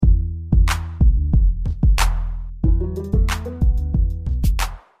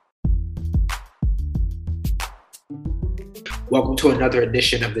Welcome to another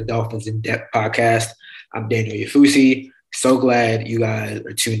edition of the Dolphins in Depth podcast. I'm Daniel Yafusi. So glad you guys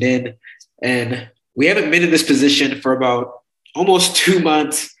are tuned in. And we haven't been in this position for about almost 2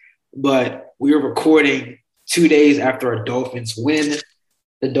 months, but we are recording 2 days after our Dolphins win.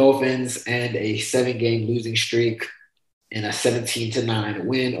 The Dolphins end a 7-game losing streak in a 17-9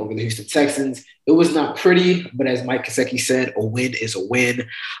 win over the Houston Texans. It was not pretty, but as Mike Gesicki said, a win is a win.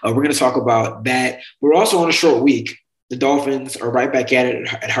 We're going to talk about that. We're also on a short week. The Dolphins are right back at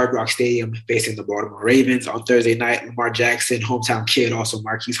it at Hard Rock Stadium facing the Baltimore Ravens on Thursday night. Lamar Jackson, hometown kid, also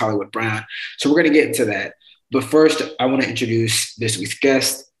Marquise Hollywood Brown. So we're going to get into that. But first, I want to introduce this week's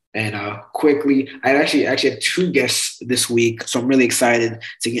guest. And quickly, I actually have 2 guests this week. So I'm really excited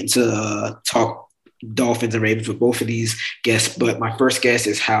to get into talk Dolphins and Ravens with both of these guests. But my first guest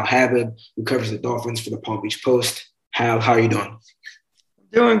is Hal Habib, who covers the Dolphins for the Palm Beach Post. Hal, how are you doing?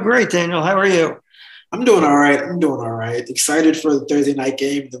 Doing great, Daniel. How are you? I'm doing all right. Excited for the Thursday night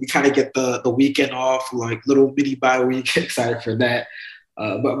game. Then we kind of get the weekend off, like little mini bye week. Excited for that.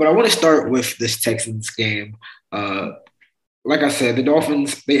 But I want to start with this Texans game. Like I said, the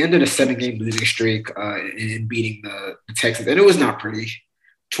Dolphins, they ended a 7-game losing streak in beating the Texans. And it was not pretty.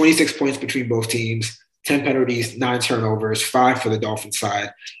 26 points between both teams, 10 penalties, 9 turnovers, 5 for the Dolphins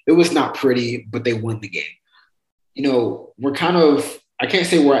side. It was not pretty, but they won the game. You know, I can't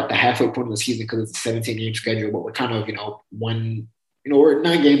say we're at the halfway point of the season because it's a 17-game schedule, but we're kind of, we're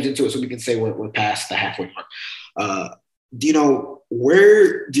 9 games into it, so we can say we're past the halfway mark.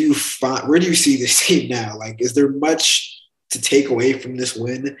 Where do you see this team now? Like, is there much to take away from this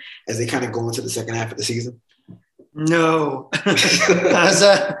win as they kind of go into the second half of the season? No. How's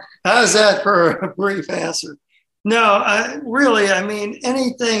that for a brief answer? No,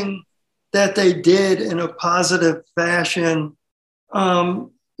 anything that they did in a positive fashion,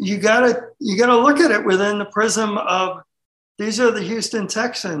 you gotta look at it within the prism of these are the Houston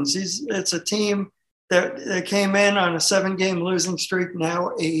Texans. It's a team that came in on a 7-game losing streak,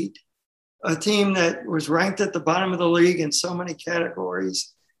 now 8. A team that was ranked at the bottom of the league in so many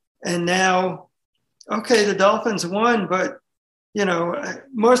categories. And now, okay, the Dolphins won, but,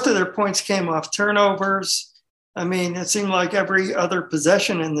 most of their points came off turnovers. I mean, it seemed like every other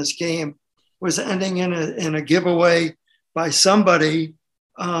possession in this game was ending in a giveaway by somebody.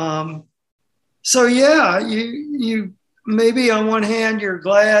 You maybe on one hand, you're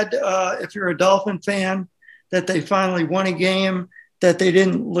glad if you're a Dolphin fan that they finally won a game, that they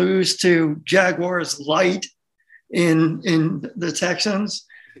didn't lose to Jaguars light in the Texans.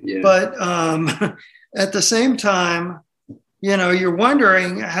 Yeah. But at the same time, you're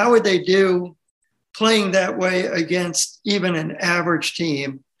wondering how would they do playing that way against even an average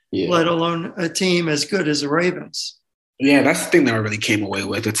team, let alone a team as good as the Ravens. Yeah, that's the thing that I really came away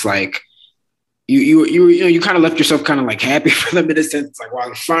with. It's like you kind of left yourself kind of like happy for them in a sense. It's like,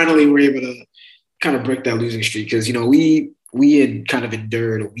 wow, finally we're able to kind of break that losing streak because we had kind of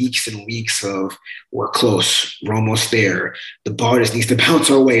endured weeks and weeks of we're close, we're almost there. The ball just needs to bounce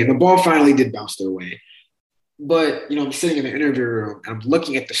our way, and the ball finally did bounce their way. But I'm sitting in the interview room and I'm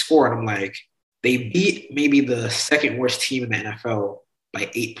looking at the score and I'm like, they beat maybe the second worst team in the NFL by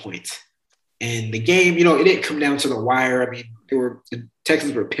 8 points. And the game, it didn't come down to the wire. I mean, the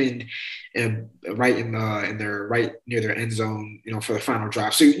Texans were pinned right near their end zone, for the final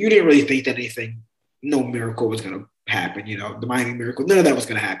drive. So you didn't really think that no miracle was going to happen. The Miami Miracle, none of that was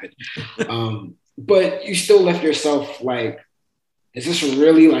going to happen. But you still left yourself like, is this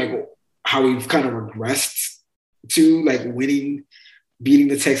really like how we've kind of regressed to like beating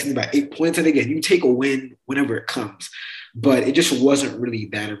the Texans by 8 points? And again, you take a win whenever it comes, but it just wasn't really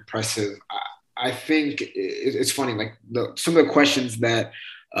that impressive. I think it's funny, like some of the questions that,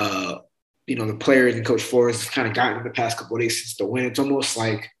 the players and Coach Flores have kind of gotten in the past couple of days since the win. It's almost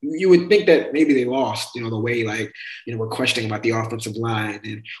like you would think that maybe they lost, the way like, we're questioning about the offensive line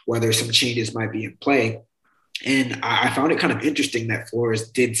and whether some changes might be in play. And I found it kind of interesting that Flores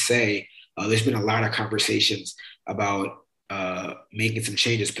did say there's been a lot of conversations about making some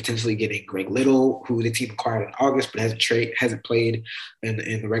changes, potentially getting Greg Little, who the team acquired in August, but hasn't played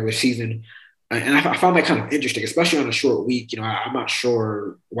in the regular season. And I found that kind of interesting, especially on a short week. I'm not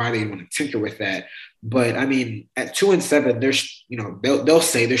sure why they want to tinker with that. But, I mean, at 2-7, they'll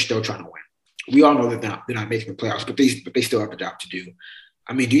say they're still trying to win. We all know that they're not making the playoffs, but they still have a job to do.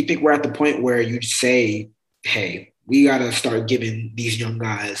 I mean, do you think we're at the point where you say, hey, we got to start giving these young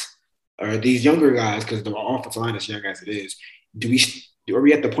guys or these younger guys, because the offensive line is young as it is, are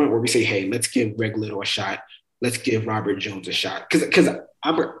we at the point where we say, hey, let's give Greg Little a shot. Let's give Robert Jones a shot. Because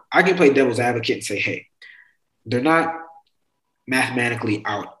I can play devil's advocate and say, hey, they're not mathematically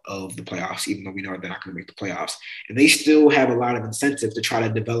out of the playoffs, even though we know they're not going to make the playoffs. And they still have a lot of incentive to try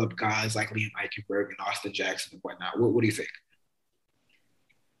to develop guys like Liam Eichenberg and Austin Jackson and whatnot. What do you think?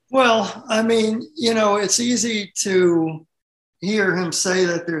 Well, I mean, it's easy to hear him say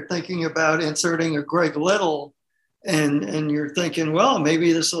that they're thinking about inserting a Greg Little, and you're thinking, well,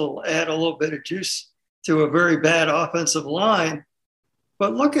 maybe this will add a little bit of juice to a very bad offensive line.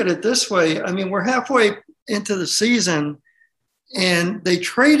 But look at it this way. I mean, we're halfway into the season, and they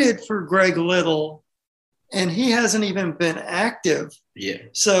traded for Greg Little, and he hasn't even been active. Yeah.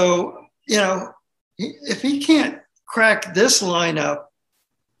 So, if he can't crack this lineup,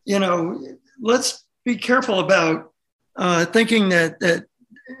 let's be careful about thinking that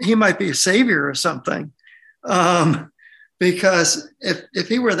he might be a savior or something. Because if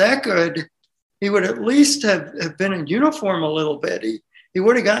he were that good, he would at least have been in uniform a little bit. He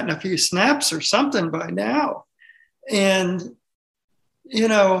would have gotten a few snaps or something by now. And,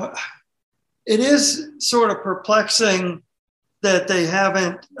 it is sort of perplexing that they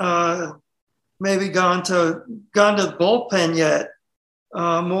haven't maybe gone to the bullpen yet,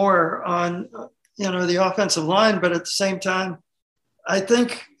 more on, the offensive line. But at the same time, I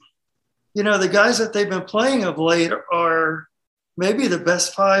think, the guys that they've been playing of late are maybe the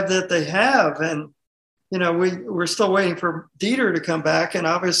best five that they have. And, we're still waiting for Dieter to come back. And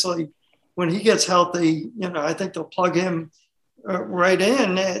obviously when he gets healthy, I think they'll plug him right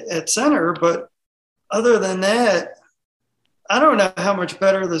in at center. But other than that, I don't know how much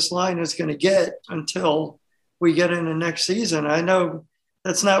better this line is going to get until we get into next season. I know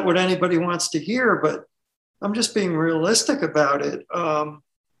that's not what anybody wants to hear, but I'm just being realistic about it.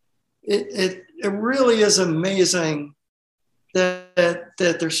 It really is amazing that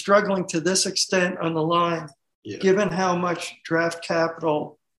they're struggling to this extent on the line, given how much draft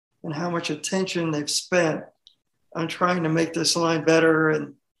capital and how much attention they've spent on trying to make this line better,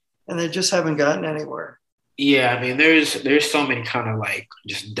 and they just haven't gotten anywhere. Yeah, I mean, there's so many kind of like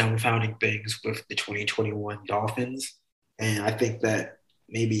just dumbfounding things with the 2021 Dolphins, and I think that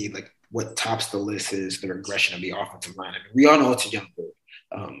maybe like what tops the list is the regression of the offensive line. I mean, we all know it's a young group.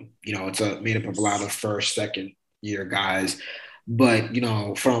 It's made up of a lot of first, second year guys. But,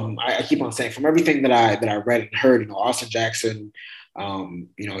 I keep on saying from everything that I read and heard, Austin Jackson,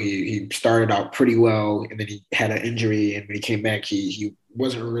 he started out pretty well, and then he had an injury, and when he came back, he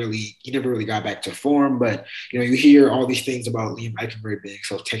never really got back to form. But, you hear all these things about Liam Eichenberg being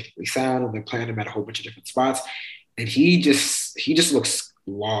so technically sound, and they're playing him at a whole bunch of different spots. And he just looks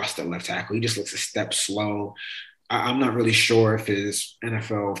lost at left tackle. He just looks a step slow. I'm not really sure if his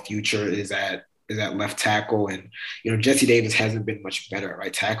NFL future is at left tackle. And, Jesse Davis hasn't been much better at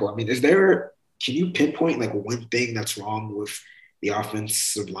right tackle. I mean, can you pinpoint like one thing that's wrong with the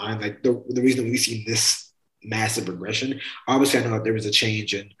offensive line? Like the reason we've seen this massive regression, obviously I know that there was a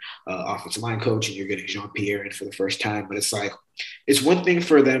change in offensive line coach and you're getting Jean-Pierre in for the first time, but it's like, it's one thing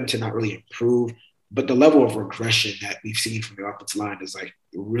for them to not really improve, but the level of regression that we've seen from the offensive line is like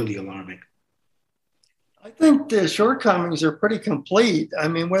really alarming. I think the shortcomings are pretty complete. I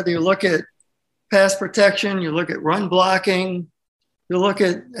mean, whether you look at pass protection, you look at run blocking, you look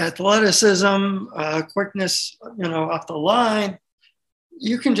at athleticism, quickness, off the line,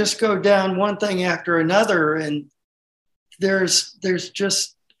 you can just go down one thing after another. And there's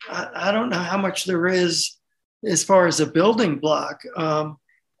just, I don't know how much there is as far as a building block.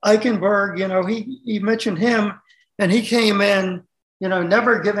 Eichenberg, he mentioned him, and he came in,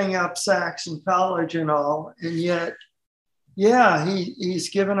 never giving up sacks in college and all. And yet, he's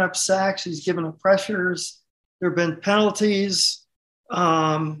given up sacks. He's given up pressures. There have been penalties.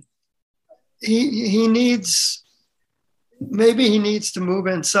 He needs to move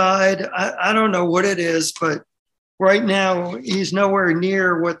inside. I don't know what it is, but right now he's nowhere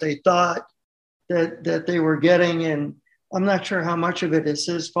near what they thought that they were getting. And I'm not sure how much of it is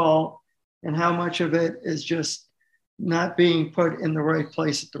his fault and how much of it is just not being put in the right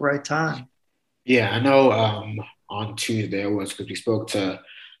place at the right time. Yeah, I know on Tuesday it was because we spoke to,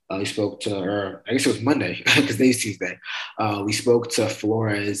 or I guess it was Monday because today's Tuesday. We spoke to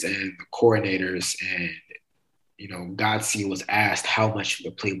Flores and the coordinators, and, Godsey was asked how much of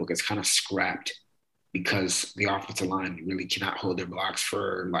the playbook is kind of scrapped because the offensive line really cannot hold their blocks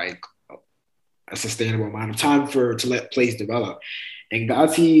for like a sustainable amount of time to let plays develop. And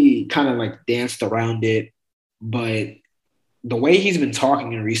Godsey kind of like danced around it, but the way he's been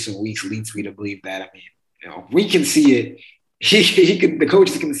talking in recent weeks leads me to believe that, I mean, we can see it. The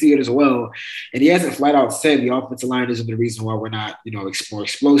coaches can see it as well. And he hasn't flat out said the offensive line isn't the reason why we're not, more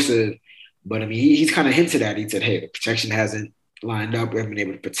explosive. But I mean, he's kind of hinted at it. He said, hey, the protection hasn't lined up. We haven't been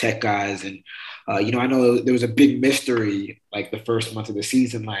able to protect guys. And I know there was a big mystery like the first month of the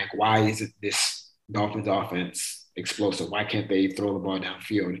season, like why isn't this Dolphins offense explosive? Why can't they throw the ball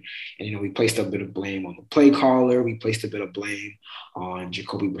downfield? And we placed a bit of blame on the play caller. We placed a bit of blame on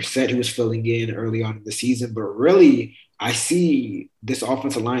Jacoby Brissett, who was filling in early on in the season. But really, I see this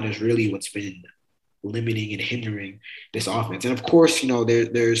offensive line as really what's been limiting and hindering this offense. And of course,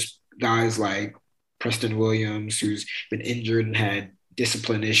 there's guys like Preston Williams, who's been injured and had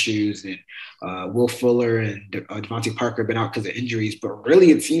discipline issues, and Will Fuller and Devontae Parker have been out because of injuries. But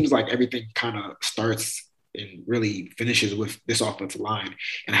really, it seems like everything kind of starts and really finishes with this offensive line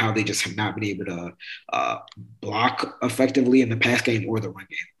and how they just have not been able to block effectively in the pass game or the run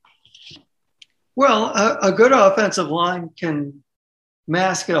game. Well, a good offensive line can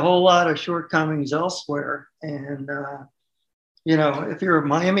mask a whole lot of shortcomings elsewhere. And, if you're a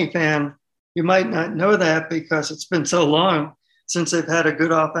Miami fan, you might not know that because it's been so long since they've had a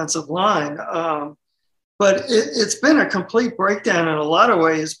good offensive line. But it's been a complete breakdown in a lot of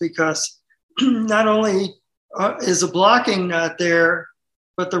ways because not only is the blocking not there,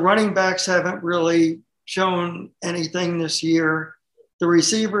 but the running backs haven't really shown anything this year. The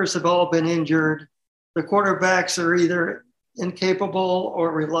receivers have all been injured. The quarterbacks are either incapable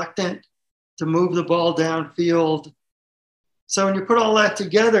or reluctant to move the ball downfield. So when you put all that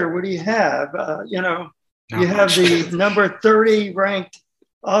together, what do you have? You have the number 30 ranked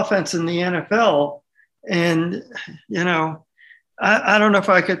offense in the NFL. And, I don't know if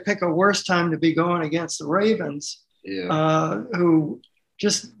I could pick a worse time to be going against the Ravens, who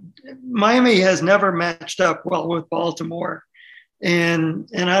just Miami has never matched up well with Baltimore. And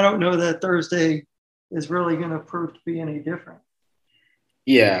I don't know that Thursday is really going to prove to be any different.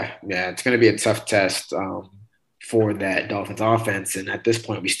 Yeah, it's going to be a tough test for that Dolphins offense. And at this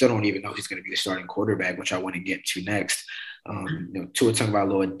point, we still don't even know who's going to be the starting quarterback, which I want to get to next. Tua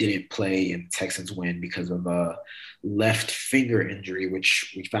Tagovailoa didn't play in the Texans win because of a left finger injury,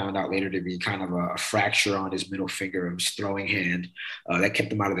 which we found out later to be kind of a fracture on his middle finger of his throwing hand. That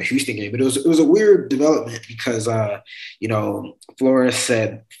kept him out of the Houston game. But it was a weird development because, Flores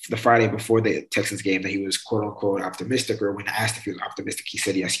said the Friday before the Texans game that he was quote unquote optimistic, or when asked if he was optimistic, he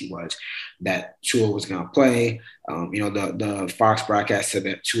said yes, he was, that Tua was going to play. The Fox broadcast said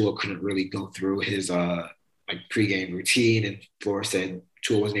that Tua couldn't really go through his pregame routine, and Flores said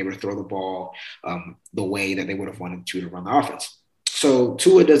Tua wasn't able to throw the ball the way that they would have wanted to run the offense. So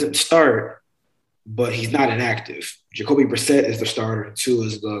Tua doesn't start, but he's not inactive. Jacoby Brissett is the starter, and Tua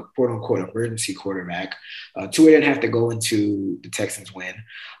is the quote-unquote emergency quarterback. Tua didn't have to go into the Texans win,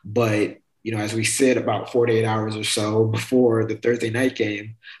 but as we said about 48 hours or so before the Thursday night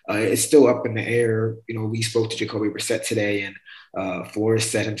game, it's still up in the air. We spoke to Jacoby Brissett today, and Flores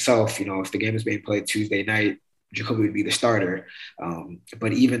said himself, if the game is being played Tuesday night, Jacoby would be the starter.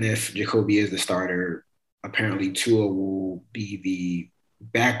 But even if Jacoby is the starter, apparently Tua will be the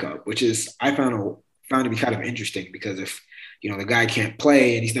backup, which is I found to be kind of interesting because if the guy can't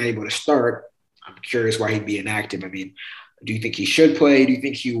play and he's not able to start, I'm curious why he'd be inactive. I mean, do you think he should play? Do you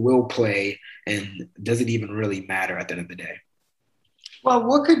think he will play? And does it even really matter at the end of the day? Well,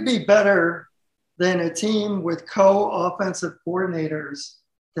 what could be better than a team with co-offensive coordinators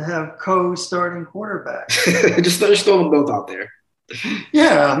to have co-starting quarterbacks? just throw them both out there.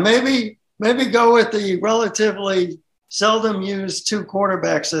 Yeah, maybe go with the relatively seldom used two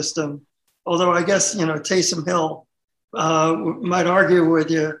quarterback system. Although I guess, Taysom Hill might argue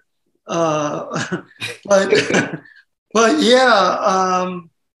with you. But yeah,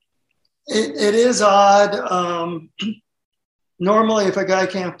 it is odd. Normally, if a guy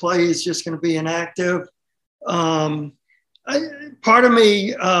can't play, he's just going to be inactive. Part of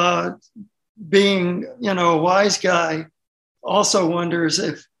me, being a wise guy, also wonders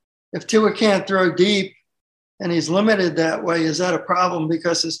if Tua can't throw deep and he's limited that way, is that a problem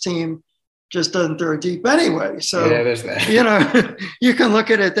because his team just doesn't throw deep anyway? So yeah, there's that. You can look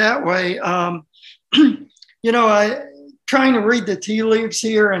at it that way. Trying to read the tea leaves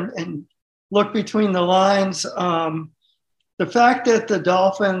here and look between the lines. The fact that the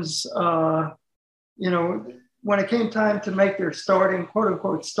Dolphins, when it came time to make their starting, quote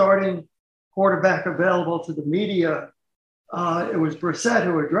unquote, starting quarterback available to the media, it was Brissett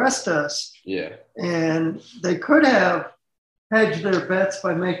who addressed us. Yeah. And they could have hedged their bets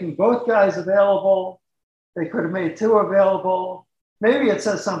by making both guys available. They could have made two available. Maybe it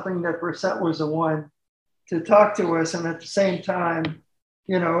says something that Brissett was the one to talk to us. And at the same time,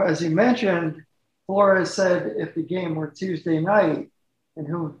 as you mentioned, Flores said if the game were Tuesday night, and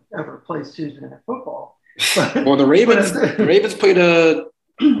who ever plays Tuesday night football? Well, the Ravens played a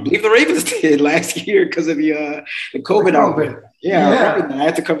I believe the Ravens did last year because of the COVID outbreak. Yeah, I remember that. I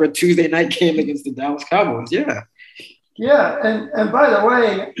had to cover a Tuesday night game against the Dallas Cowboys. Yeah. Yeah, and by the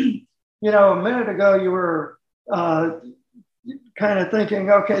way, a minute ago you were kind of thinking,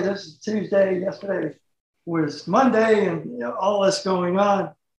 okay, this is Tuesday. Yesterday was Monday, and all this going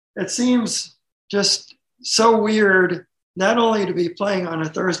on. It seems just so weird, not only to be playing on a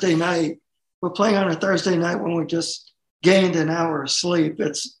Thursday night, but playing on a Thursday night when we just gained an hour of sleep.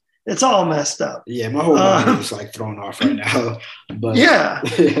 It's all messed up. Yeah, my whole body is like thrown off right now. But yeah.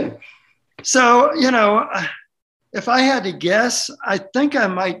 So, if I had to guess, I think I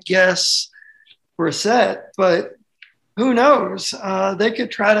might guess Brissett, but who knows? They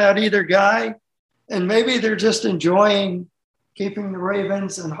could trot out either guy, and maybe they're just enjoying keeping the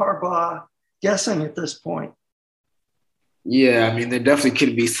Ravens and Harbaugh guessing at this point. Yeah, I mean, there definitely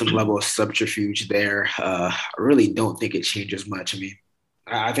could be some level of subterfuge there. I really don't think it changes much. I mean,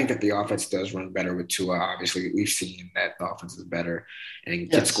 I think that the offense does run better with Tua. Obviously, we've seen that the offense is better and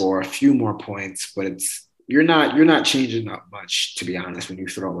can score a few more points, but you're not changing up much, to be honest, when you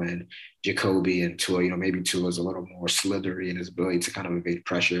throw in Jacoby and Tua. Maybe Tua's a little more slithery in his ability to kind of evade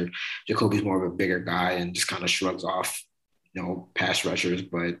pressure. Jacoby's more of a bigger guy and just kind of shrugs off, pass rushers.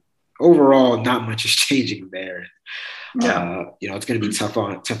 But overall, not much is changing there. Yeah. It's going to be tough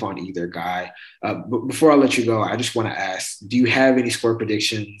on either guy. But before I let you go, I just want to ask, do you have any score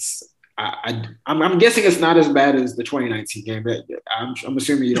predictions? I'm guessing it's not as bad as the 2019 game, but I'm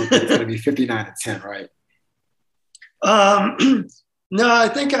assuming you don't think it's going to be 59-10, right? No, I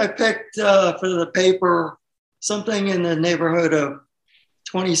think I picked for the paper something in the neighborhood of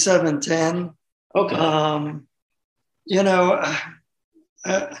 27-10. Okay.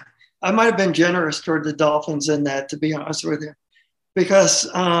 I might have been generous toward the Dolphins in that, to be honest with you, because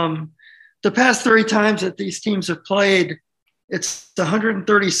the past 3 times that these teams have played, it's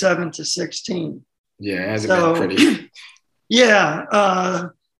 137-16. Yeah, it hasn't been pretty. Yeah,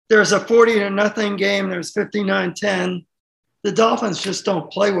 there's a 40-0 game. There's 59-10. The Dolphins just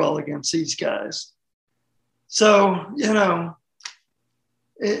don't play well against these guys. So,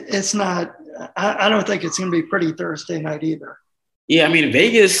 it's not – I don't think it's going to be pretty Thursday night either. Yeah, I mean,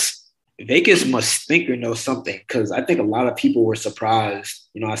 Vegas must think or know something, because I think a lot of people were surprised.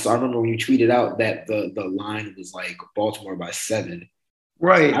 I remember when you tweeted out that the line was like Baltimore by 7.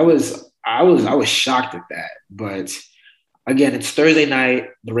 Right. I was shocked at that. But again, it's Thursday night.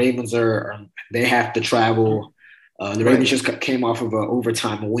 The Ravens they have to travel. The Ravens just came off of an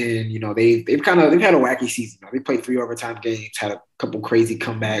overtime win. They've had a wacky season. They played 3 overtime games, had a couple crazy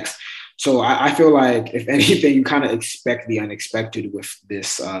comebacks. So I feel like, if anything, you kind of expect the unexpected with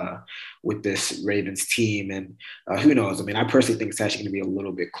this Ravens team. And who knows? I mean, I personally think it's actually going to be a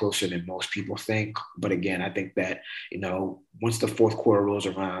little bit closer than most people think. But again, I think that, once the fourth quarter rolls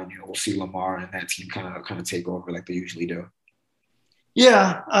around, we'll see Lamar and that team kind of take over like they usually do.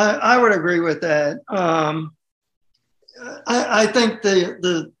 Yeah, I would agree with that. I think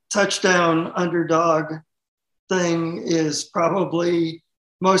the touchdown underdog thing is probably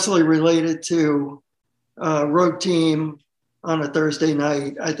mostly related to road team on a Thursday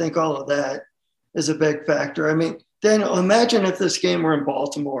night. I think all of that is a big factor. I mean, Daniel, imagine if this game were in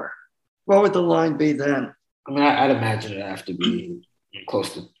Baltimore. What would the line be then? I mean, I'd imagine it'd have to be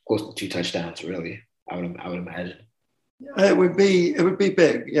close to 2 touchdowns, really. I would imagine. It would be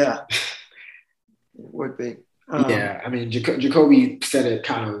big, yeah. It would be. Yeah, I mean, Jacoby said it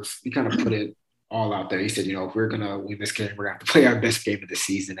he kind of put it all out there. He said, if we're going to win this game, we're going to have to play our best game of the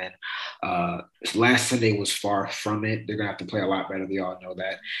season. And last Sunday was far from it. They're going to have to play a lot better. We all know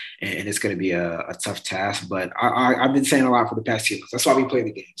that. And it's going to be a tough task. But I've been saying a lot for the past 2 months. That's why we play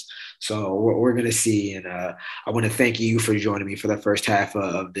the games. So we're going to see. And I want to thank you for joining me for the first half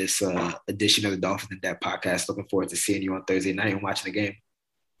of this edition of the Dolphins in Depth podcast. Looking forward to seeing you on Thursday night and watching the game.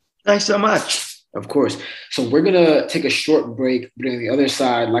 Thanks so much. Of course. So we're going to take a short break. But on the other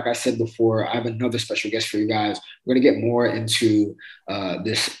side, like I said before, I have another special guest for you guys. We're going to get more into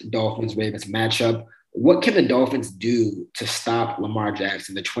this Dolphins-Ravens matchup. What can the Dolphins do to stop Lamar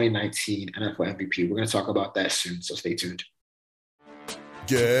Jackson, the 2019 NFL MVP? We're going to talk about that soon, so stay tuned.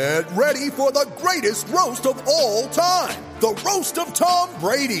 Get ready for the greatest roast of all time, the Roast of Tom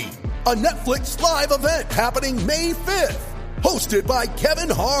Brady, a Netflix live event happening May 5th. Hosted by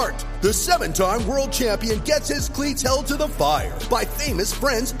Kevin Hart, the 7-time world champion gets his cleats held to the fire by famous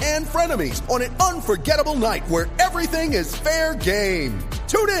friends and frenemies on an unforgettable night where everything is fair game.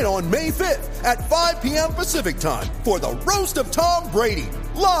 Tune in on May 5th at 5 p.m. Pacific time for the Roast of Tom Brady,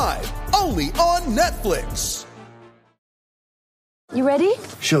 live only on Netflix. You ready?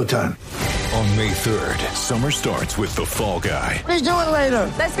 Showtime. On May 3rd, summer starts with The Fall Guy. What are you doing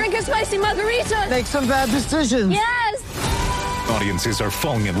later? Let's drink a spicy margarita. Make some bad decisions. Yes. Audiences are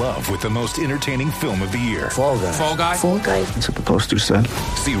falling in love with the most entertaining film of the year. Fall Guy. Fall Guy? Fall Guy. That's what the poster said.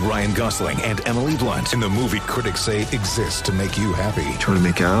 See Ryan Gosling and Emily Blunt in the movie critics say exists to make you happy. Trying to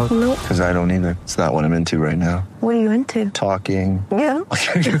make it out? Nope. Because I don't either. It's not what I'm into right now. What are you into? Talking. Yeah.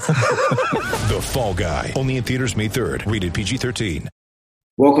 The Fall Guy. Only in theaters May 3rd. Rated PG-13.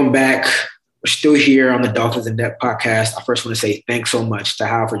 Welcome back. We're still here on the Dolphins in Depth podcast. I first want to say thanks so much to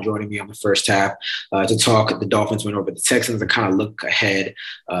Hal for joining me on the first half to talk the Dolphins win over the Texans and kind of look ahead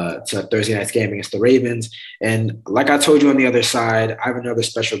to Thursday night's game against the Ravens. And like I told you on the other side, I have another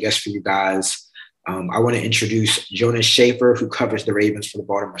special guest for you guys. I want to introduce Jonas Shaffer, who covers the Ravens for the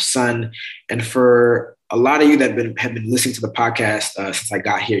Baltimore Sun. And for a lot of you that have been listening to the podcast since I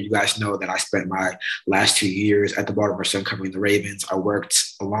got here, you guys know that I spent my last 2 years at the Baltimore Sun covering the Ravens. I worked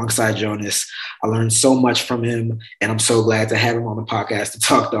alongside Jonas. I learned so much from him, and I'm so glad to have him on the podcast to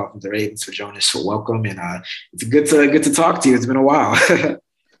talk Dolphins and Ravens. So Jonas, so welcome, and it's good to talk to you. It's been a while.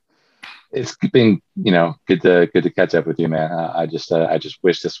 It's been, good to catch up with you, man. I just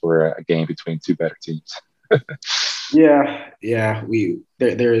wish this were a game between two better teams. Yeah.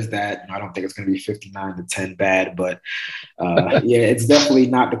 There is that. I don't think it's going to be 59-10 bad, but it's definitely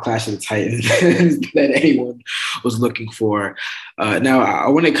not the clash of the Titans that anyone was looking for. Now, I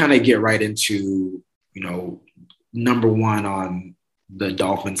want to kind of get right into, number one on the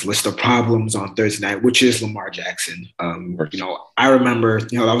Dolphins' list of problems on Thursday night, which is Lamar Jackson. I remember,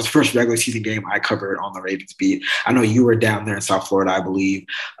 that was the first regular season game I covered on the Ravens beat. I know you were down there in South Florida, I believe,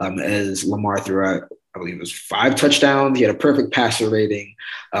 as Lamar threw out, I believe it was 5 touchdowns. He had a perfect passer rating.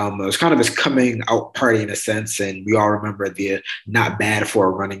 It was kind of his coming out party in a sense. And we all remember the not bad for a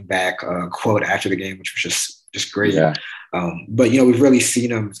running back quote after the game, which was just great. Yeah. But, we've really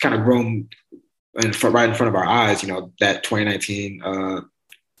seen him. It's kind of grown right in front of our eyes, that 2019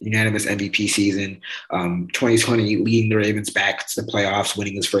 unanimous MVP season, 2020 leading the Ravens back to the playoffs,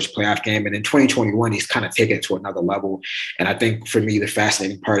 winning his first playoff game. And in 2021, he's kind of taken it to another level. And I think for me, the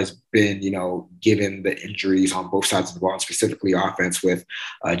fascinating part has been, given the injuries on both sides of the ball, and specifically offense with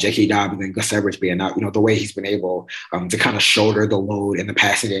J.K. Dobbins and Gus Edwards being out, the way he's been able to kind of shoulder the load in the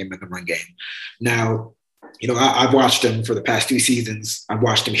passing game and the run game. Now, I've watched him for the past 2 seasons. I've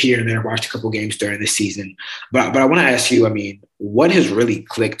watched him here and there. I've watched a couple games during this season. But I want to ask you, what has really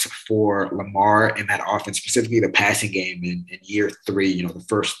clicked for Lamar in that offense, specifically the passing game in year 3,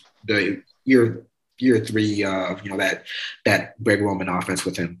 the year 3 of, that Greg Roman offense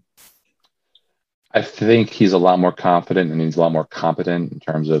with him? I think he's a lot more confident and he's a lot more competent in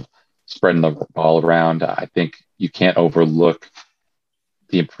terms of spreading the ball around. I think you can't overlook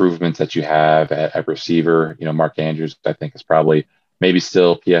the improvements that you have at receiver. Mark Andrews, I think, is probably maybe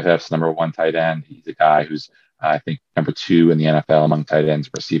still PFF's number 1 tight end. He's a guy who's, I think, number 2 in the NFL among tight ends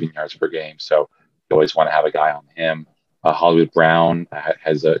receiving yards per game. So you always want to have a guy on him. Hollywood Brown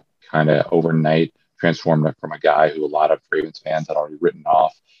has a kind of overnight transformed from a guy who a lot of Ravens fans had already written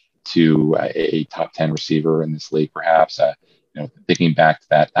off to a top 10 receiver in this league, perhaps. Thinking back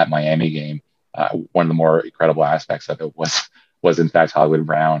to that Miami game, one of the more incredible aspects of it was in fact Hollywood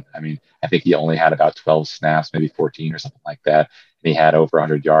Brown. I think he only had about 12 snaps, maybe 14 or something like that. And he had over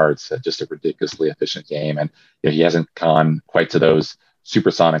 100 yards, just a ridiculously efficient game. And he hasn't gone quite to those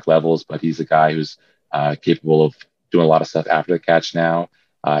supersonic levels, but he's a guy who's capable of doing a lot of stuff after the catch now.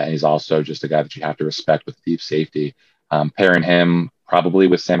 And he's also just a guy that you have to respect with deep safety. Pairing him probably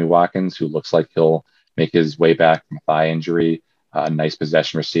with Sammy Watkins, who looks like he'll make his way back from a thigh injury, a nice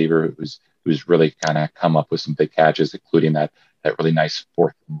possession receiver who's really kind of come up with some big catches, including that really nice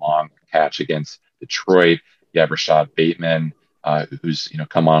 4th and long catch against Detroit. You have Rashad Bateman, who's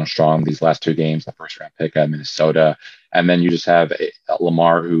come on strong these last 2 games, the first round pick at Minnesota. And then you just have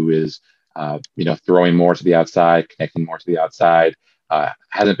Lamar, who is throwing more to the outside, connecting more to the outside.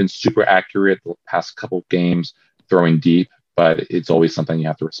 Hasn't been super accurate the past couple of games throwing deep, but it's always something you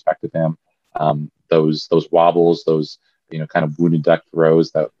have to respect of him. Those wobbles, those kind of wounded duck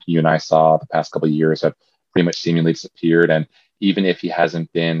throws that you and I saw the past couple of years have pretty much seemingly disappeared. And even if he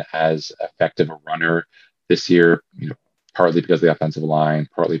hasn't been as effective a runner this year, partly because of the offensive line,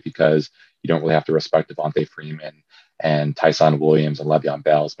 partly because you don't really have to respect Devontae Freeman and Tyson Williams and Le'Veon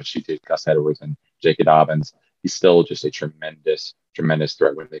Bell, as much as you did Gus Edwards and J.K. Dobbins, he's still just a tremendous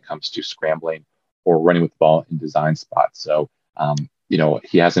threat when it comes to scrambling or running with the ball in design spots. So,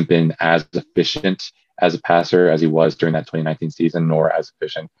 he hasn't been as efficient as a passer as he was during that 2019 season, nor as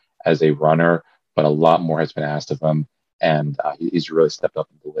efficient as a runner, but a lot more has been asked of him. And he's really stepped up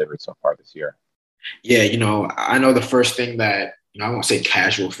and delivered so far this year. Yeah, I know the first thing that I won't say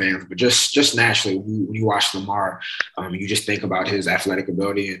casual fans, but just naturally, when you watch Lamar, you just think about his athletic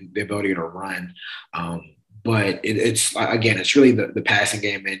ability and the ability to run. But it's again, it's really the passing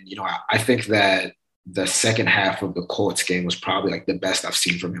game. And, I think that the second half of the Colts game was probably like the best I've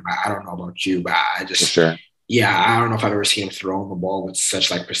seen from him. I don't know about you, but I just, sure. Yeah, I don't know if I've ever seen him throwing the ball with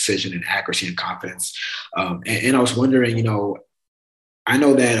such like precision and accuracy and confidence. And I was wondering, I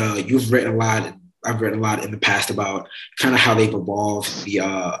know that I've written a lot in the past about kind of how they've evolved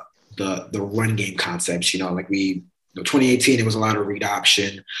the run game concepts. 2018, it was a lot of read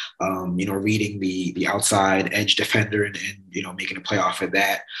option, reading the outside edge defender and making a play off of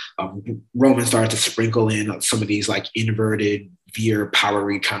that. Roman started to sprinkle in some of these like inverted veer power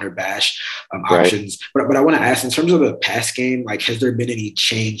read counter bash options. But I want to ask, in terms of the pass game, like, has there been any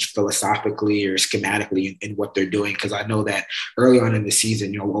change philosophically or schematically in what they're doing? Because I know that early on in the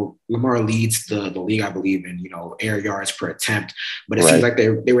season, Lamar leads the league, I believe, in air yards per attempt, but it seems like they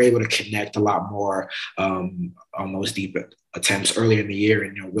were able to connect a lot more on those deep attempts earlier in the year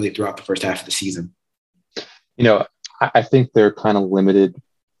and really throughout the first half of the season. I think they're kind of limited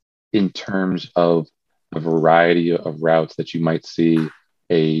in terms of a variety of routes that you might see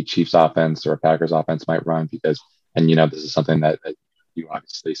a Chiefs offense or a Packers offense might run, because, and this is something that you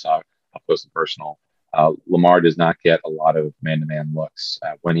obviously saw up close and personal. Lamar does not get a lot of man-to-man looks.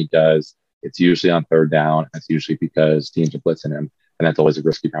 When he does, it's usually on third down. It's usually because teams are blitzing him, and that's always a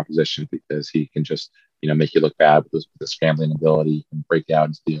risky proposition because he can just make you look bad with the scrambling ability. He can break out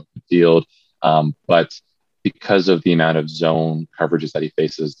into the open field, but because of the amount of zone coverages that he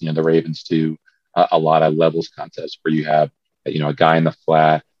faces, the Ravens do a lot of levels concepts where you have, a guy in the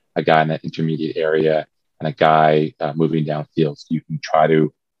flat, a guy in that intermediate area, and a guy moving downfield. So you can try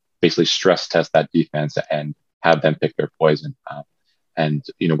to basically stress test that defense and have them pick their poison. And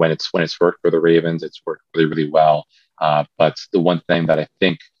when it's worked for the Ravens, it's worked really, really well. But the one thing that I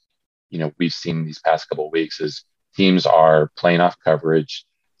think we've seen these past couple of weeks is teams are playing off coverage.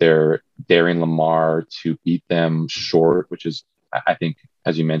 They're daring Lamar to beat them short, which is, I think,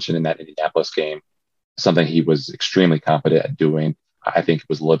 as you mentioned in that Indianapolis game, something he was extremely competent at doing. I think it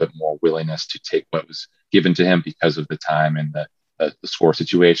was a little bit more willingness to take what was given to him because of the time and the score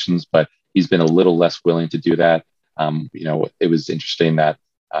situations, but he's been a little less willing to do that. It was interesting that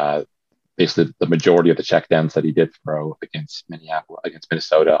basically the majority of the checkdowns that he did throw against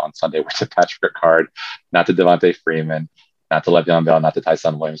Minnesota on Sunday were to Patrick Ricard, not to Devontae Freeman, not to Le'Veon Bell, not to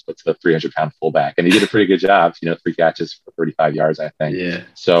Tyson Williams, but to the 300-pound fullback. And he did a pretty good job, 3 catches for 35 yards, I think. Yeah.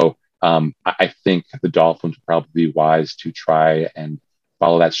 So I think the Dolphins would probably be wise to try and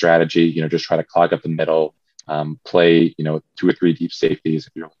follow that strategy, just try to clog up the middle, play, 2 or 3 deep safeties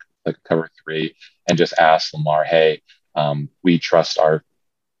if you're like cover 3, and just ask Lamar, hey, we trust our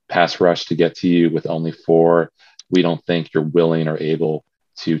pass rush to get to you with only 4. We don't think you're willing or able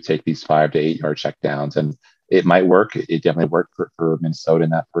to take these 5 to 8 yard checkdowns. And it might work. It definitely worked for Minnesota in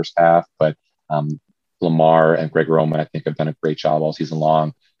that first half, but Lamar and Greg Roman, I think, have done a great job all season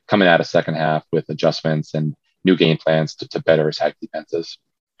long, coming out of second half with adjustments and new game plans to better attack defenses.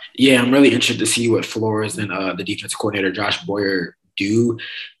 Yeah, I'm really interested to see what Flores and the defensive coordinator, Josh Boyer, do,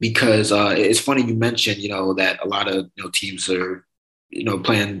 because it's funny you mentioned, that a lot of teams are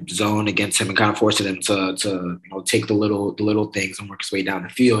playing zone against him and kind of forcing him to take the little things and work his way down the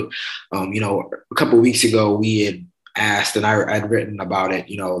field. A couple of weeks ago, we had asked, and I'd written about it,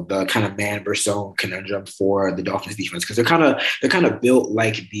 the kind of man versus zone conundrum for the Dolphins defense, because they're kind of built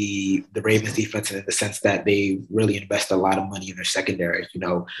like the Ravens defense in the sense that they really invest a lot of money in their secondary.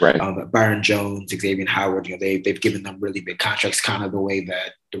 Right. Byron Jones, Xavier Howard, they've given them really big contracts, kind of the way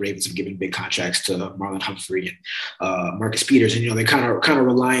that the Ravens have given big contracts to Marlon Humphrey and Marcus Peters, and they're kind of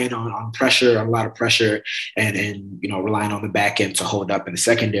relying on pressure, on a lot of pressure, and relying on the back end to hold up in the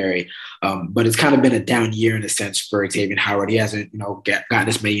secondary. But it's kind of been a down year in a sense for Xavier Howard. He hasn't gotten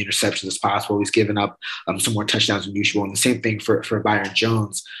as many interceptions as possible. He's given up some more touchdowns than usual, and the same thing for Byron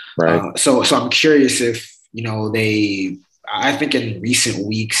Jones. Right. So I'm curious if I think in recent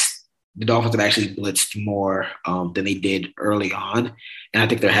weeks the Dolphins have actually blitzed more than they did early on. And I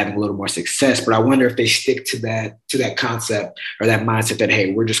think they're having a little more success, but I wonder if they stick to that concept or that mindset that,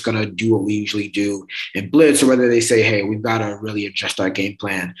 hey, we're just going to do what we usually do in blitz, or whether they say, hey, we've got to really adjust our game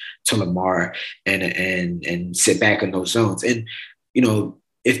plan to Lamar and sit back in those zones. And,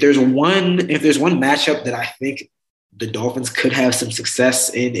 if there's one matchup that I think the Dolphins could have some success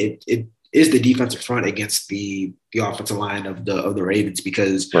in, it is the defensive front against the offensive line of the Ravens,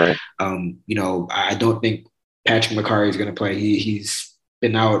 because right. I don't think Patrick McCarry is going to play. He's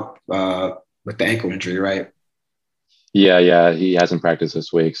been out with the ankle injury, right? Yeah, he hasn't practiced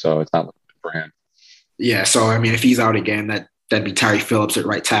this week, so it's not looking good for him. Yeah, so if he's out again, that that'd be Tyree Phillips at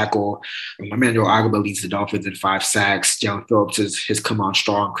right tackle. Emmanuel Ogbah leads the Dolphins in 5 sacks. Jalen Phillips has come on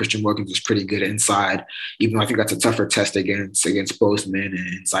strong. Christian Wilkins is pretty good inside, even though I think that's a tougher test against Bozeman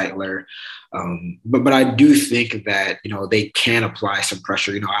and Zeitler. But I do think that, they can apply some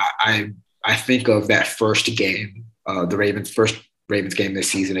pressure. I think of that first game, the first Ravens game this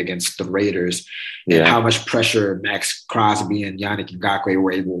season against the Raiders, and how much pressure Max Crosby and Yannick Ngakoue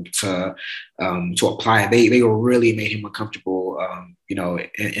were able to apply. They really made him uncomfortable,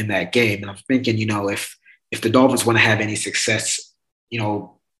 in that game. And I'm thinking, if the Dolphins want to have any success,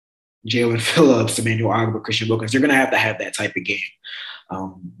 Jalen Phillips, Emmanuel Ogbah, Christian Wilkins, they're going to have that type of game.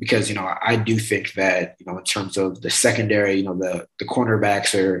 Because, I do think that, in terms of the secondary, the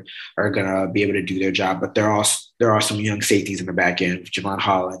cornerbacks are going to be able to do their job, but there are some young safeties in the back end, Javon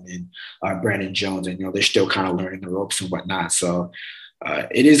Holland and Brandon Jones, and, they're still kind of learning the ropes and whatnot. So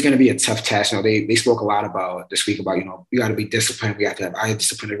it is going to be a tough task. They spoke a lot about this week about, we got to be disciplined. We have to have eye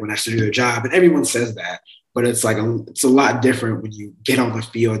discipline. Everyone has to do their job. And everyone says that, but it's like, it's a lot different when you get on the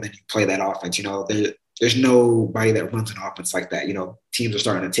field and you play that offense. There's nobody that runs an offense like that. Teams are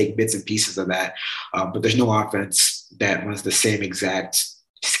starting to take bits and pieces of that, but there's no offense that runs the same exact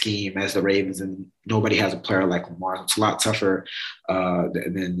scheme as the Ravens, and nobody has a player like Lamar. It's a lot tougher lot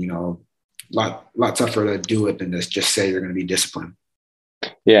tougher to do it than just say you're going to be disciplined.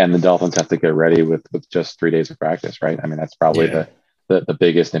 Yeah, and the Dolphins have to get ready with just 3 days of practice, right? I mean, that's probably the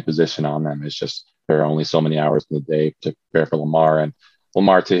biggest imposition on them. Is just there are only so many hours in the day to prepare for Lamar, and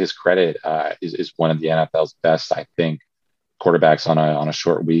Lamar, to his credit, is one of the NFL's best, I think, quarterbacks on a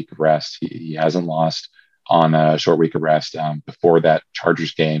short week of rest. He hasn't lost on a short week of rest. Before that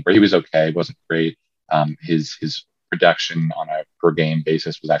Chargers game, where he was okay, wasn't great. His production on a per game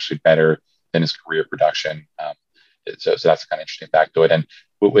basis was actually better than his career production. So that's a kind of interesting factoid. And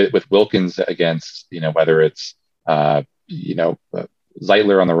with Wilkins against, whether it's Zeitler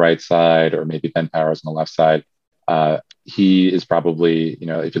on the right side or maybe Ben Powers on the left side. He is probably,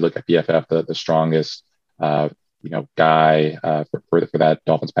 if you look at PFF, the strongest, guy for that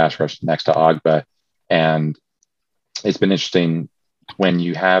Dolphins pass rush next to Ogbah. And it's been interesting when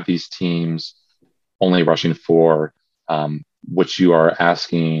you have these teams only rushing 4, what you are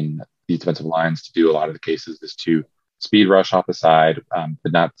asking these defensive lines to do a lot of the cases is to speed rush off the side,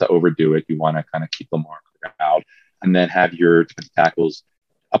 but not to overdo it. You want to kind of keep them more out, and then have your defensive tackles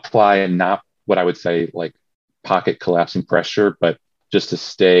apply not what I would say like pocket collapsing pressure, but just to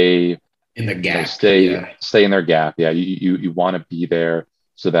stay in the gap, stay in their gap. Yeah, you want to be there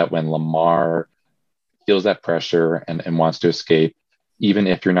so that when Lamar feels that pressure and wants to escape, even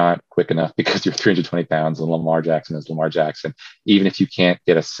if you're not quick enough because you're 320 pounds and Lamar Jackson is Lamar Jackson, even if you can't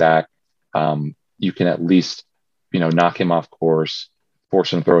get a sack, you can at least knock him off course,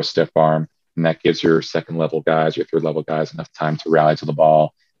 force him to throw a stiff arm, and that gives your second level guys, your third level guys enough time to rally to the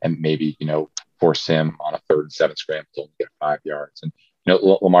ball and maybe force him on a 3rd and 7 scramble to only get 5 yards. And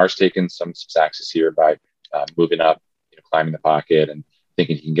Lamar's taken some sacks this year by moving up, climbing the pocket and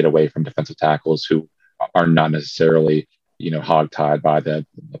thinking he can get away from defensive tackles who are not necessarily hogtied by the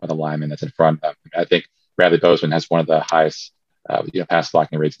lineman that's in front of them. I think Bradley Bozeman has one of the highest pass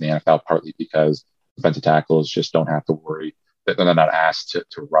blocking rates in the NFL, partly because defensive tackles just don't have to worry that they're not asked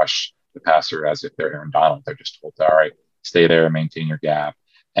to rush the passer as if they're Aaron Donald. They're just told, all right, stay there, maintain your gap,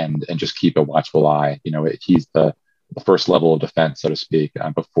 and just keep a watchful eye. He's the first level of defense, so to speak,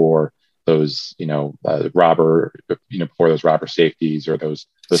 before those before those robber safeties or those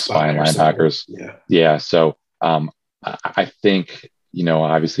spine linebackers. Yeah. So I think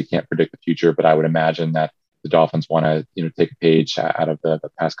obviously can't predict the future, but I would imagine that the Dolphins want to take a page out of the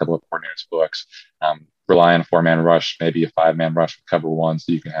past couple of coordinators' books. Rely on a 4-man rush, maybe a 5-man rush with cover 1,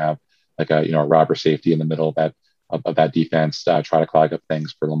 so you can have like a robber safety in the middle of that defense. Try to clog up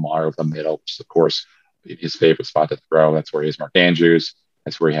things for Lamar over the middle, which is of course his favorite spot to throw. That's where he has Mark Andrews.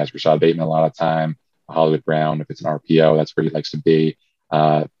 That's where he has Rashad Bateman a lot of time. Hollywood Brown, if it's an RPO, that's where he likes to be.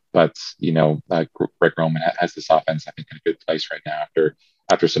 But Greg Roman has this offense, I think, in a good place right now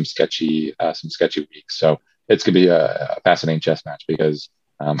after some sketchy weeks. So it's going to be a fascinating chess match because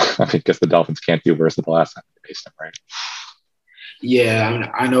I guess the Dolphins can't do worse than the last time they faced them, right?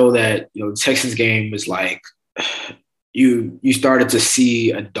 Yeah, I know that the Texans game was like you started to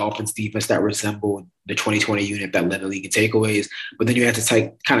see a Dolphins defense that resembled the 2020 unit that led the league in takeaways, but then you had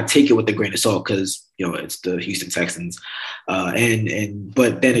to kind of take it with a grain of salt because it's the Houston Texans, but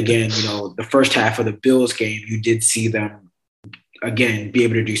then again, the first half of the Bills game, you did see them again be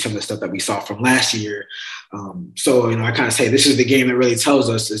able to do some of the stuff that we saw from last year. So I kind of say this is the game that really tells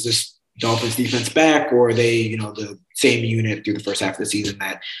us, is this Dolphins defense back, or are they the same unit through the first half of the season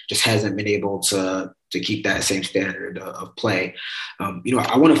that just hasn't been able to to keep that same standard of play.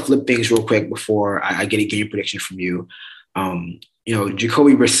 I want to flip things real quick before I get a game prediction from you.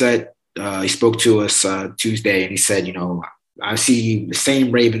 Jacoby Brissett, he spoke to us Tuesday, and he said, I see the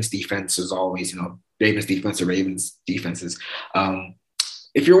same Ravens defense as always, Ravens defense or Ravens defenses.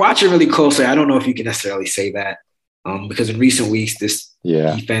 If you're watching really closely, I don't know if you can necessarily say that because in recent weeks, this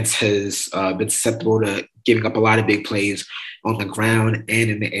defense has been susceptible to giving up a lot of big plays on the ground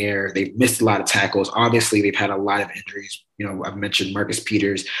and in the air. They've missed a lot of tackles. Obviously, they've had a lot of injuries. I've mentioned Marcus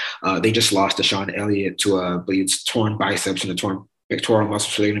Peters. They just lost Deshaun Elliott to I believe it's torn biceps and a torn pectoral muscle,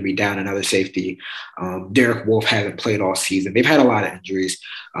 so they're going to be down another safety. Derek Wolfe hasn't played all season. They've had a lot of injuries.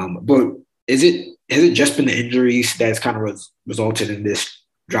 But has it just been the injuries that's kind of resulted in this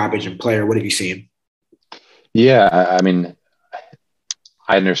droppage in play, or what have you seen? Yeah, I mean,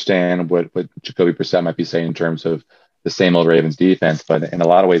 I understand what Jacoby Brissett might be saying in terms of the same old Ravens defense, but in a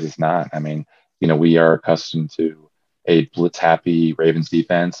lot of ways it's not. I mean, we are accustomed to a blitz-happy Ravens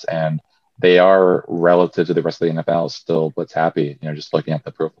defense, and they are, relative to the rest of the NFL, still blitz-happy. Just looking at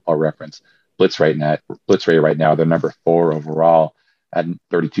the Pro Football Reference blitz rate right now, they're number 4 overall at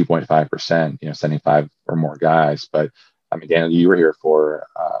 32.5%, sending 5 or more guys. But I mean, Daniel, you were here for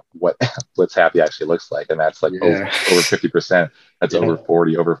what blitz happy actually looks like, and that's like over 50%. That's over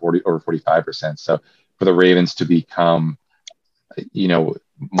 45%. So for the Ravens to become,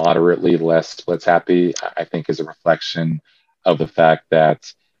 moderately less blitz happy, I think is a reflection of the fact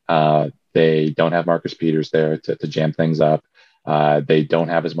that they don't have Marcus Peters there to jam things up. They don't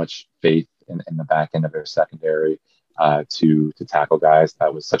have as much faith in the back end of their secondary to tackle guys.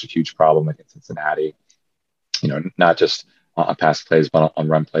 That was such a huge problem against Cincinnati. Not just on pass plays, but on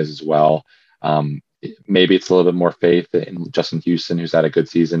run plays as well. Maybe it's a little bit more faith in Justin Houston, who's had a good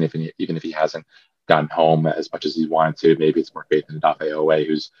season, even if he hasn't gotten home as much as he wanted to. Maybe it's more faith in Odafe Oweh,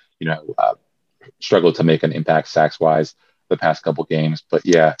 who's struggled to make an impact sacks-wise the past couple games. But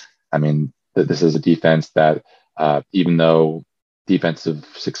yeah, I mean, this is a defense that even though defensive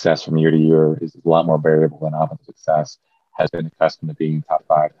success from year to year is a lot more variable than offensive success, has been accustomed to being top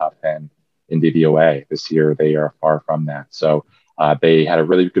 5, top 10 in DVOA. This year, they are far from that. So they had a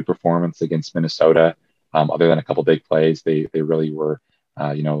really good performance against Minnesota. Other than a couple big plays, they really were,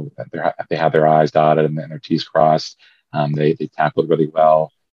 they had their I's dotted and their T's crossed. They tackled really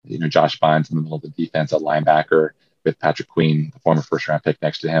well. Josh Bynes in the middle of the defense at linebacker with Patrick Queen, the former first-round pick,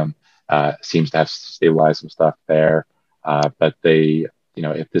 next to him, seems to have stabilized some stuff there. But they,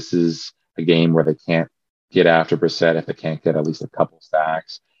 if this is a game where they can't get after Brissett, if they can't get at least a couple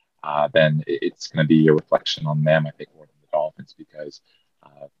sacks, then it's going to be a reflection on them, I think, more than the Dolphins, because,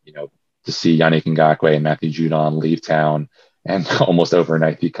 to see Yannick Ngakoue and Matthew Judon leave town and almost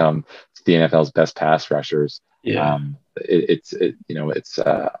overnight become the NFL's best pass rushers, it's a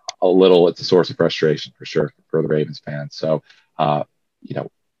source of frustration for sure for the Ravens fans. So,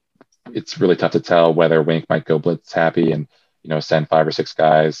 it's really tough to tell whether Wink might go blitz happy and, send 5 or 6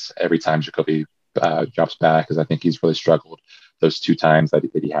 guys every time Jacoby drops back, because I think he's really struggled those 2 times that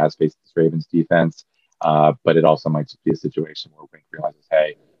he has faced this Ravens defense. But it also might just be a situation where Wink realizes,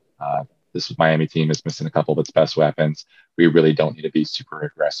 hey, this Miami team is missing a couple of its best weapons. We really don't need to be super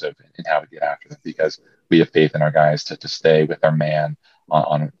aggressive in how we get after them, because we have faith in our guys to stay with our man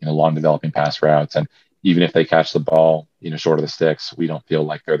on long developing pass routes. And even if they catch the ball, short of the sticks, we don't feel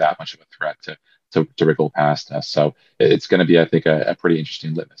like they're that much of a threat to wriggle past us. So it's going to be, I think, a pretty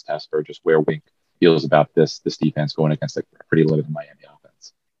interesting litmus test for just where Wink feels about this defense going against a pretty limited Miami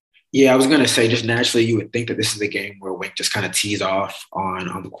offense. Yeah, I was going to say, just naturally, you would think that this is a game where Wink just kind of tees off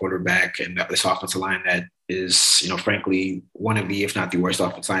on the quarterback and this offensive line that is, frankly, one of the, if not the worst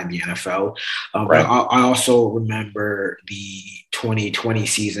offensive line in the NFL. Right. But I also remember the 2020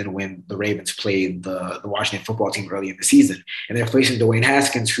 season when the Ravens played the Washington football team early in the season, and they're facing Dwayne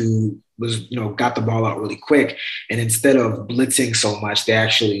Haskins, who was, got the ball out really quick. And instead of blitzing so much, they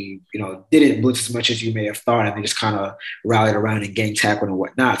actually, didn't blitz as much as you may have thought. And they just kind of rallied around and gang tackled and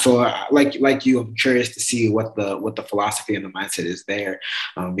whatnot. So like you, I'm curious to see what the philosophy and the mindset is there.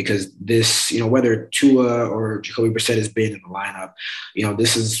 Because this, whether Tua or Jacoby Brissett has been in the lineup,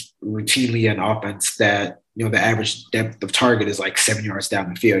 this is routinely an offense that, the average depth of target is like 7 yards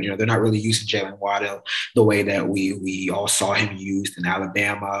down the field. They're not really using Jalen Waddle the way that we all saw him used in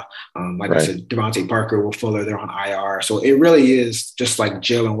Alabama. I said, Devontae Parker, Will Fuller, they're on IR. So it really is just like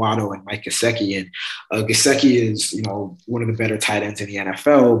Jalen Waddle and Mike Gesicki. And Gesicki is, one of the better tight ends in the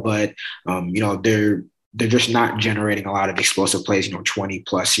NFL, but, they're just not generating a lot of explosive plays,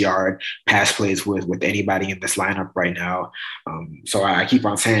 20-plus yard pass plays with anybody in this lineup right now. So I keep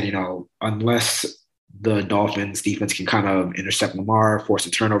on saying, unless the Dolphins defense can kind of intercept Lamar, force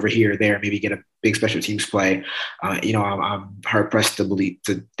a turnover here or there, maybe get a big special teams play. I'm hard pressed to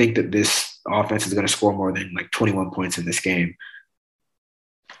think that this offense is going to score more than like 21 points in this game.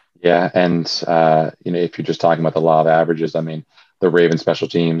 Yeah, and if you're just talking about the law of averages, I mean, the Ravens special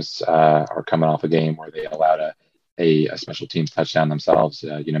teams are coming off a game where they allowed a special teams touchdown themselves.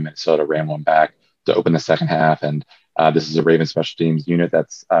 Minnesota ran one back to open the second half, and this is a Ravens special teams unit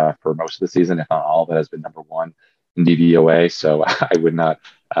that's for most of the season, if not all of it, has been number one in DVOA. So I would not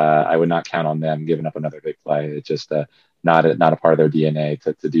count on them giving up another big play. It's just not a part of their DNA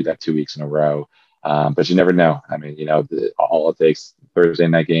to do that 2 weeks in a row. But you never know. I mean, all it takes Thursday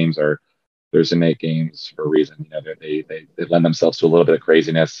night games for a reason. They lend themselves to a little bit of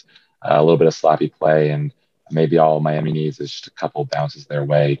craziness, a little bit of sloppy play, and maybe all Miami needs is just a couple bounces their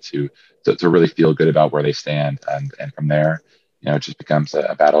way to really feel good about where they stand, and from there, it just becomes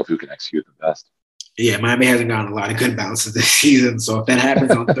a battle of who can execute the best. Yeah, Miami hasn't gotten a lot of good bounces this season, so if that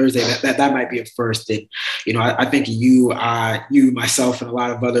happens on Thursday, that might be a first. And I think you, myself, and a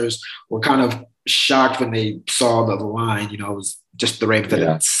lot of others were kind of shocked when they saw the line. It was just the Ravens at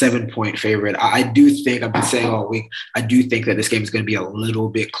a 7-point favorite. I do think, I've been saying all week, I do think that this game is going to be a little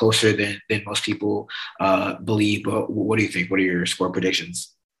bit closer than most people believe. But what do you think? What are your score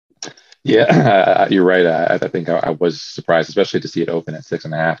predictions? Yeah, you're right. I think I was surprised, especially to see it open at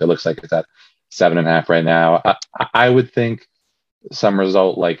 6.5. It looks like it's at 7.5 right now. I would think some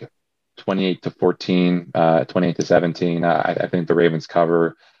result like 28-14, 28-17. I think the Ravens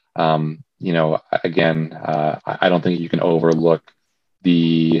cover. Again, I don't think you can overlook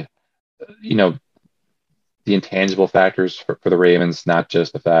the intangible factors for the Ravens, not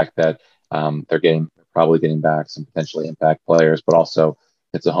just the fact that they're probably getting back some potentially impact players, but also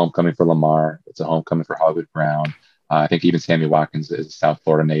it's a homecoming for Lamar. It's a homecoming for Hollywood Brown. I think even Sammy Watkins is a South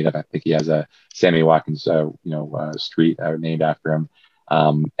Florida native. I think he has a Sammy Watkins, street named after him.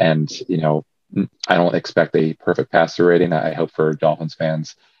 I don't expect a perfect passer rating. I hope for Dolphins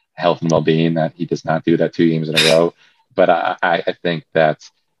fans' health and well-being that he does not do that 2 games in a row. But I think that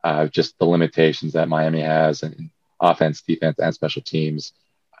just the limitations that Miami has in offense, defense, and special teams,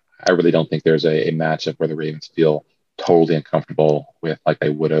 I really don't think there's a matchup where the Ravens feel totally uncomfortable with like they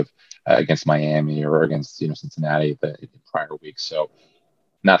would have against Miami or against Cincinnati in prior weeks. So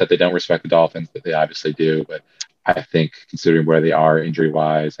not that they don't respect the Dolphins, but they obviously do. But I think considering where they are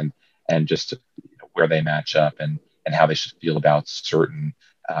injury-wise and just where they match up and how they should feel about certain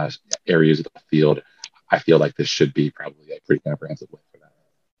areas of the field, I feel like this should be probably a pretty comprehensive win for them.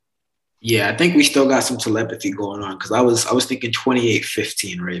 Yeah, I think we still got some telepathy going on because I was thinking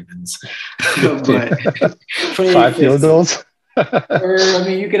 28-15 Ravens, but 5 field goals.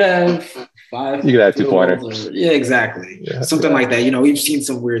 You could have 5. You could have 2-pointers. Yeah, exactly. Yeah, something like that. We've seen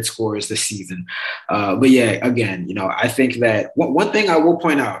some weird scores this season, but yeah, again, I think that one thing I will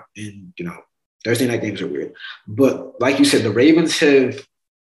point out, and Thursday night games are weird, but like you said, the Ravens have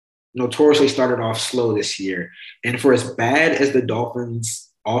notoriously started off slow this year, and for as bad as the Dolphins'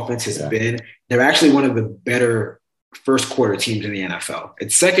 offense has been, they're actually one of the better first quarter teams in the NFL.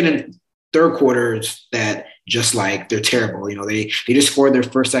 It's second and third quarters that just like they're terrible. They just scored their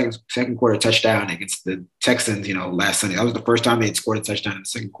first second quarter touchdown against the Texans, last Sunday. That was the first time they'd scored a touchdown in the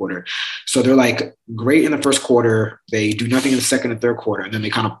second quarter. So they're like great in the first quarter. They do nothing in the second and third quarter. And then they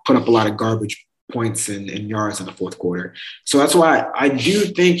kind of put up a lot of garbage points and yards in the fourth quarter. So that's why I do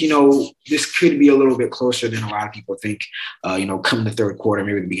think, this could be a little bit closer than a lot of people think, come the third quarter,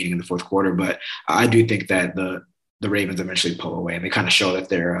 maybe the beginning of the fourth quarter. But I do think that the Ravens eventually pull away and they kind of show that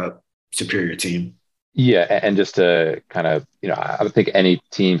they're a superior team. Yeah. And just to kind of, I would think any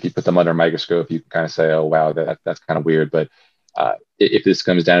team, if you put them under a microscope, you can kind of say, oh, wow, that's kind of weird. But if this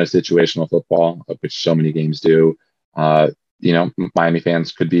comes down to situational football, which so many games do, Miami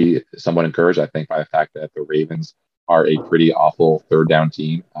fans could be somewhat encouraged, I think, by the fact that the Ravens are a pretty awful third down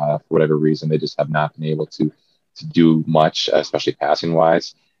team. For whatever reason, they just have not been able to do much, especially passing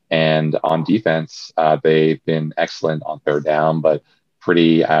wise. And on defense, they've been excellent on third down, but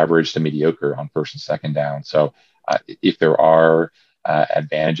pretty average to mediocre on first and second down. So if there are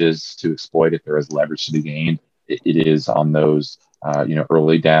advantages to exploit, if there is leverage to be gained, it is on those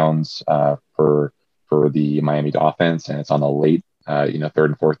early downs for the Miami offense, and it's on the late third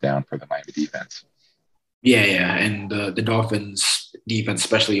and fourth down for the Miami defense. Yeah, and the Dolphins defense,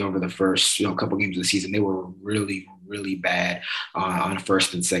 especially over the first couple games of the season, they were really, really bad on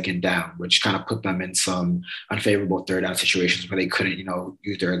first and second down, which kind of put them in some unfavorable third down situations where they couldn't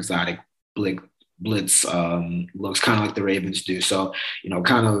use their exotic blitz looks, kind of like the Ravens do. So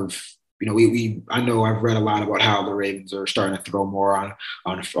kind of I know I've read a lot about how the Ravens are starting to throw more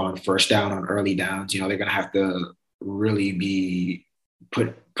on first down, on early downs. They're going to have to really be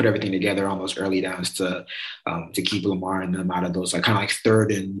put everything together on those early downs to keep Lamar and them out of those kind of like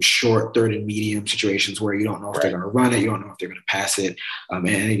third and short, third and medium situations where you don't know if they're going to run it, you don't know if they're going to pass it. And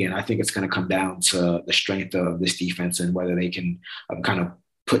again, I think it's going to come down to the strength of this defense and whether they can kind of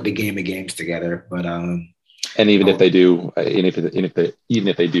put the game of games together. But and even if they do, even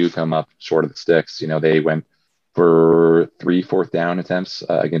if they do come up short of the sticks, they went for 3 fourth down attempts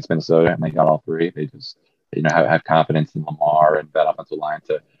against Minnesota, and they got all 3. They just have confidence in Lamar and that offensive line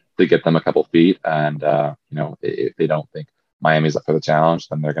to get them a couple feet. And if they don't think Miami's up for the challenge,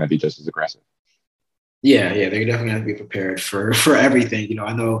 then they're going to be just as aggressive. Yeah, they're definitely have to be prepared for everything.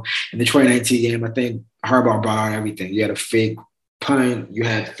 I know in the 2019 game, I think Harbaugh brought out everything. You had a fake punt, you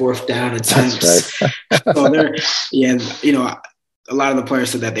had fourth down attempts. Right. So a lot of the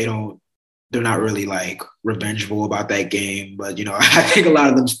players said that they're not really like revengeful about that game, but I think a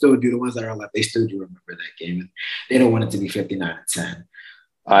lot of them still do. The ones that are left, they still do remember that game, and they don't want it to be 59-10.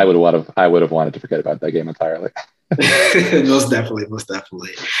 I would have wanted to forget about that game entirely. Most definitely.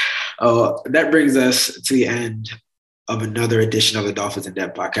 That brings us to the end of another edition of the Dolphins in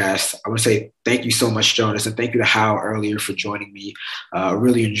Depth podcast. I want to say thank you so much, Jonas, and thank you to Hal earlier for joining me.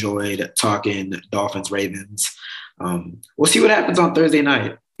 Really enjoyed talking Dolphins Ravens. We'll see what happens on Thursday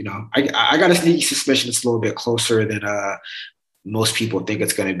night. I got a sneaky suspicion it's a little bit closer than most people think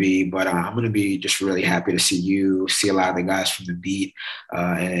it's going to be, but I'm going to be just really happy to see a lot of the guys from the beat,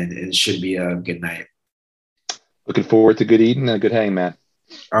 and it should be a good night. Looking forward to good eating and a good hang, man.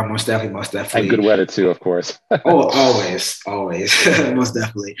 Oh, most definitely. And good weather too, of course. Oh, always. Most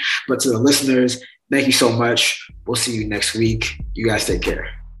definitely. But to the listeners, thank you so much. We'll see you next week. You guys take care.